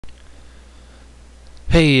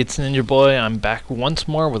Hey, it's Ninja Boy. I'm back once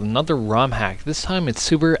more with another ROM hack. This time it's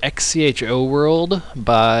Super XCHO World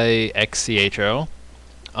by XCHO.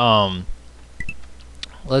 Um,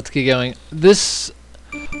 let's get going. This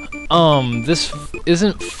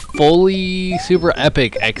isn't fully Super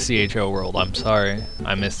Epic XCHO World. I'm sorry,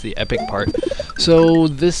 I missed the epic part. So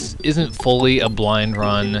this isn't fully a blind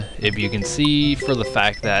run, if you can see, for the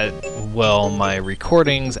fact that, well, my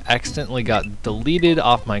recordings accidentally got deleted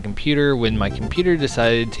off my computer when my computer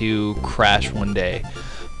decided to crash one day.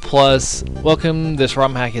 Plus, welcome, this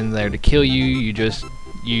ROM hack isn't there to kill you.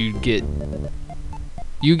 You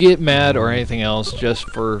get mad or anything else just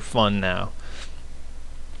for fun now.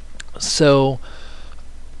 So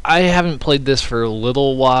I haven't played this for a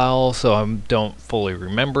little while, so I don't fully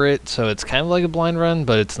remember it. So it's kind of like a blind run,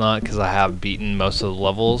 but it's not because I have beaten most of the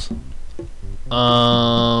levels.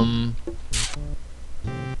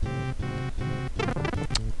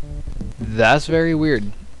 That's very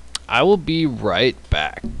weird. I will be right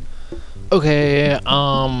back. Okay,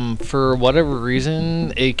 for whatever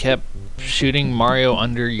reason, it kept shooting Mario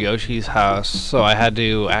under Yoshi's house, so I had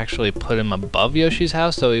to actually put him above Yoshi's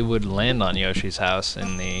house so he would land on Yoshi's house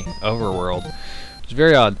in the overworld. It's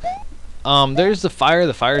very odd. There's the fire.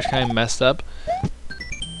 The fire's kind of messed up.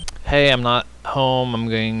 Hey, I'm not home. I'm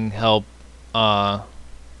going to help.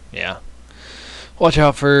 Yeah. Watch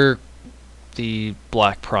out for the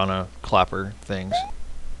black piranha clapper things.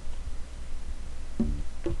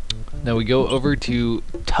 Now we go over to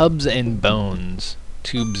Tubs and Bones.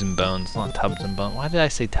 Tubes and Bones, not Tubs and Bones. Why did I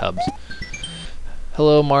say Tubs?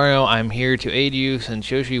 Hello, Mario. I'm here to aid you. Since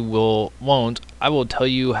Yoshi won't, I will tell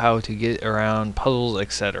you how to get around puzzles,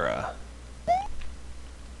 etc.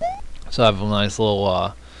 So I have a nice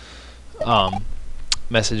little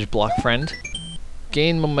message block friend.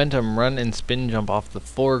 Gain momentum, run and spin jump off the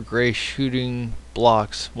 4 gray shooting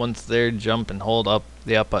blocks. Once there, jump and hold up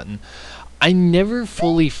the up button. I never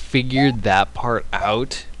fully figured that part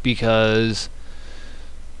out because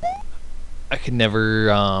I could never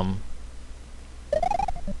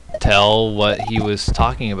tell what he was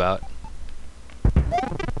talking about.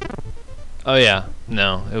 Oh yeah,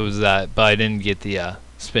 no, it was that, but I didn't get the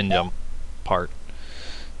spin jump part.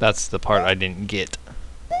 That's the part I didn't get.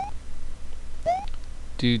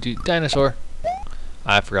 Dinosaur.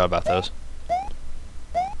 I forgot about those.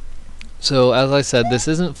 So as I said, this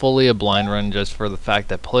isn't fully a blind run just for the fact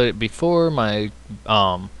that I played it before my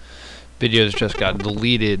videos just got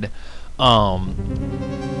deleted.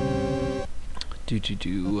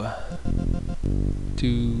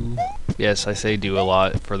 Yes, I say do a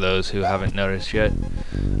lot for those who haven't noticed yet.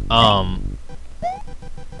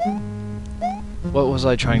 What was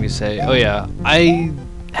I trying to say? Oh yeah, I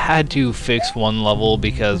had to fix one level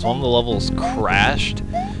because one of the levels crashed,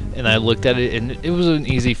 and I looked at it and it was an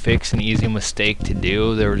easy fix, an easy mistake to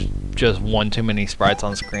do. There was just one too many sprites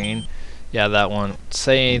on screen. Yeah, that won't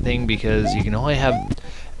say anything because you can only have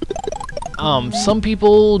some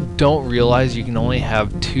people don't realize you can only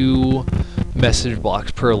have 2 message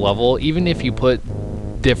blocks per level. Even if you put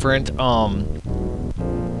different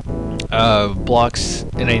blocks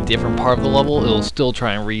in a different part of the level, it'll still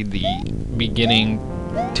try and read the beginning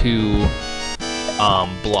 2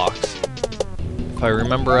 blocks. If I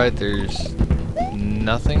remember right, there's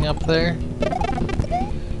nothing up there.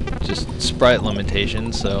 Just sprite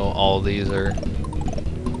limitations, so all of these are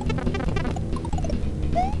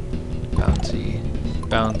bouncy,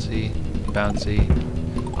 bouncy, bouncy.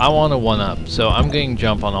 I want a 1-up, so I'm going to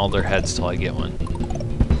jump on all their heads till I get one.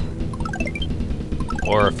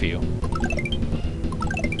 Or a few.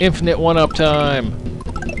 Infinite 1-up time!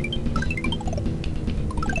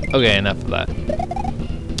 Okay, enough of that.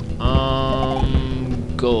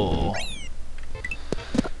 Goal.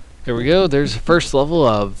 Here we go, there's the first level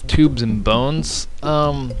of Tubes and Bones.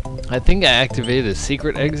 I think I activated a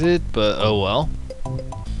secret exit, but oh well.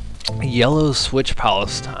 Yellow Switch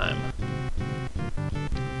Palace time.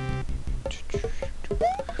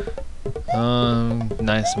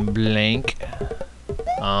 Nice and blank.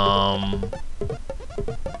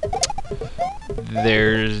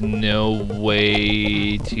 There's no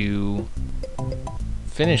way to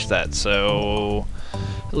finish that, so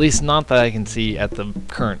at least not that I can see at the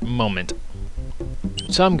current moment.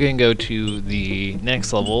 So I'm going to go to the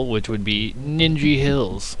next level, which would be Ninja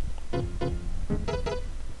Hills.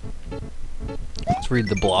 Let's read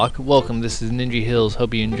the block. Welcome, this is Ninja Hills.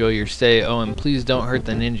 Hope you enjoy your stay. Oh, and please don't hurt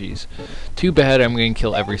the ninjas. Too bad, I'm going to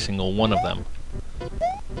kill every single one of them.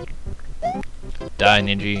 Die,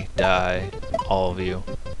 Ninja. Die. All of you.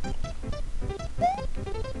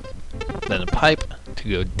 Then a pipe to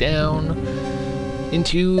go down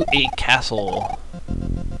into a castle.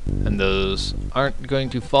 And and those aren't going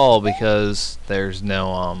to fall because there's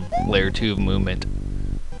no layer 2 of movement,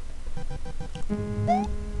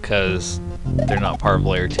 because they're not part of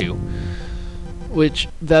layer 2. Which,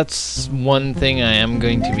 that's one thing I am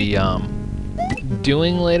going to be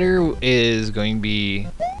doing later, is going to be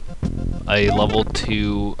a level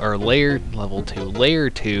 2, or layer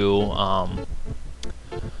 2, oh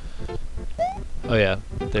yeah,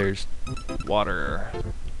 there's water.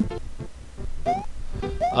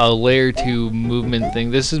 A layer 2 movement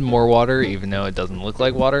thing. This is more water, even though it doesn't look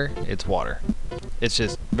like water. It's water. It's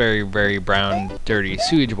just very, very brown, dirty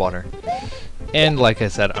sewage water. And like I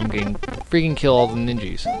said, I'm going to freaking kill all the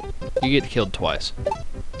ninjas. You get killed twice.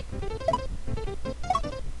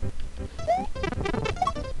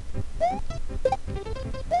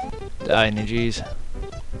 Die, ninjas.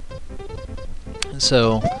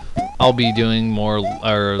 So, I'll be doing more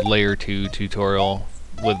layer 2 tutorial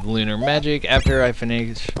with lunar magic after I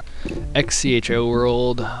finish XCHO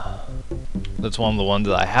world. That's one of the ones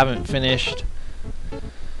that I haven't finished.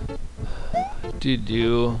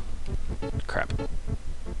 Crap.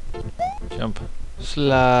 Jump.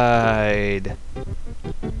 Slide.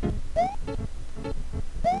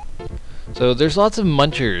 So there's lots of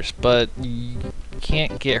munchers, but you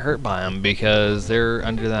can't get hurt by them because they're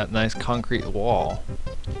under that nice concrete wall.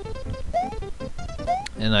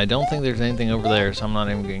 And I don't think there's anything over there, so I'm not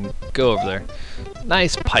even going to go over there.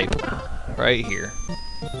 Nice pipe right here.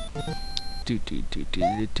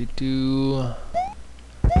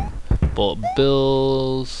 Bullet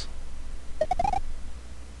bills.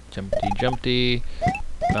 Jumpty.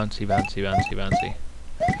 Bouncy.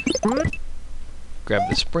 Grab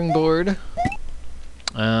the springboard.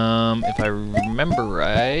 If I remember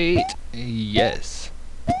right, yes.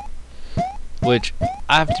 Which,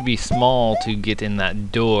 I have to be small to get in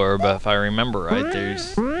that door, but if I remember right,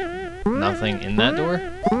 there's nothing in that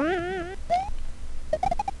door.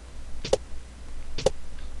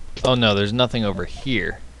 Oh no, there's nothing over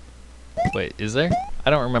here. Wait, is there?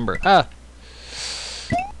 I don't remember. Ah!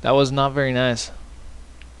 That was not very nice.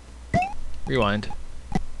 Rewind.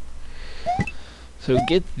 So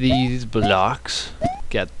get these blocks.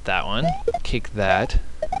 Get that one. Kick that.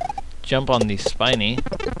 Jump on the spiny.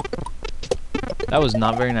 That was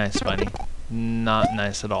not very nice, Spiny. Not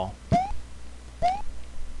nice at all.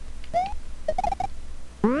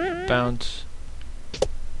 Bounce.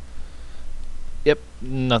 Yep,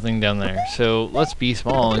 nothing down there. So let's be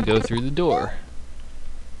small and go through the door.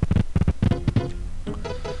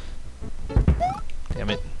 Damn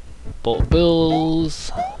it. Bolt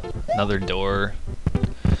bills. Another door.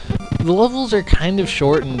 The levels are kind of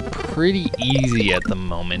short and pretty easy at the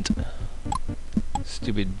moment.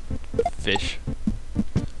 Stupid fish.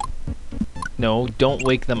 No, don't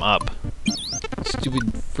wake them up.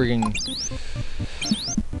 Stupid friggin'...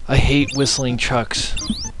 I hate whistling trucks.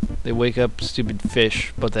 They wake up stupid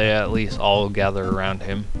fish, but they at least all gather around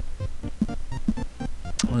him.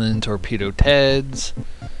 And then torpedo Teds.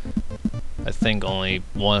 I think only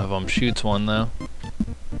one of them shoots one though.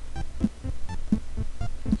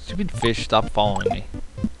 Stupid fish, stop following me.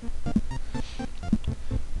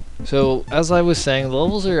 So, as I was saying, the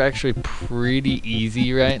levels are actually pretty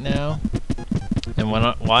easy right now. And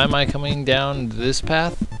why am I coming down this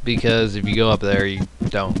path? Because if you go up there, you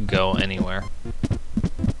don't go anywhere.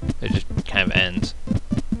 It just kind of ends.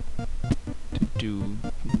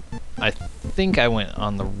 I think I went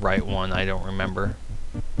on the right one, I don't remember.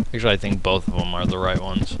 Actually, I think both of them are the right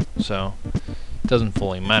ones, so it doesn't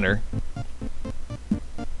fully matter.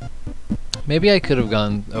 Maybe I could have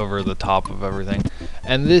gone over the top of everything.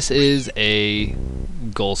 And this is a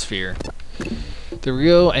goal sphere. The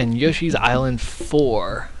Rio and Yoshi's Island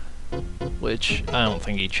 4, which I don't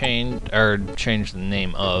think he changed the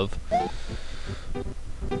name of.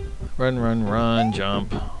 Run,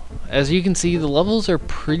 jump. As you can see, the levels are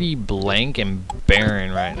pretty blank and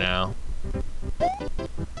barren right now.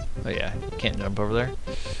 Oh yeah, can't jump over there.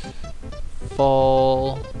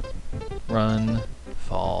 Fall, run,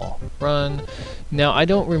 fall, run. Now, I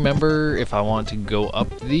don't remember if I want to go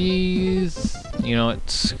up these. You know what,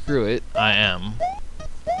 screw it, I am.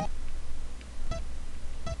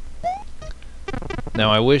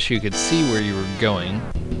 Now, I wish you could see where you were going.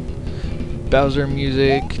 Bowser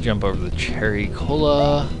music, jump over the cherry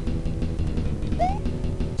cola.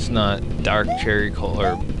 It's not dark cherry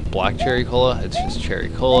cola or black cherry cola, it's just cherry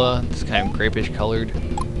cola. It's kind of grapish colored.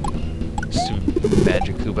 Stupid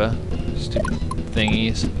Magicuba. Stupid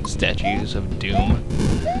thingies. Statues of Doom.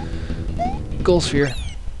 Goal sphere.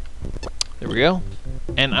 There we go.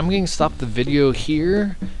 And I'm going to stop the video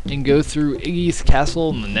here and go through Iggy's Castle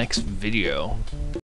in the next video.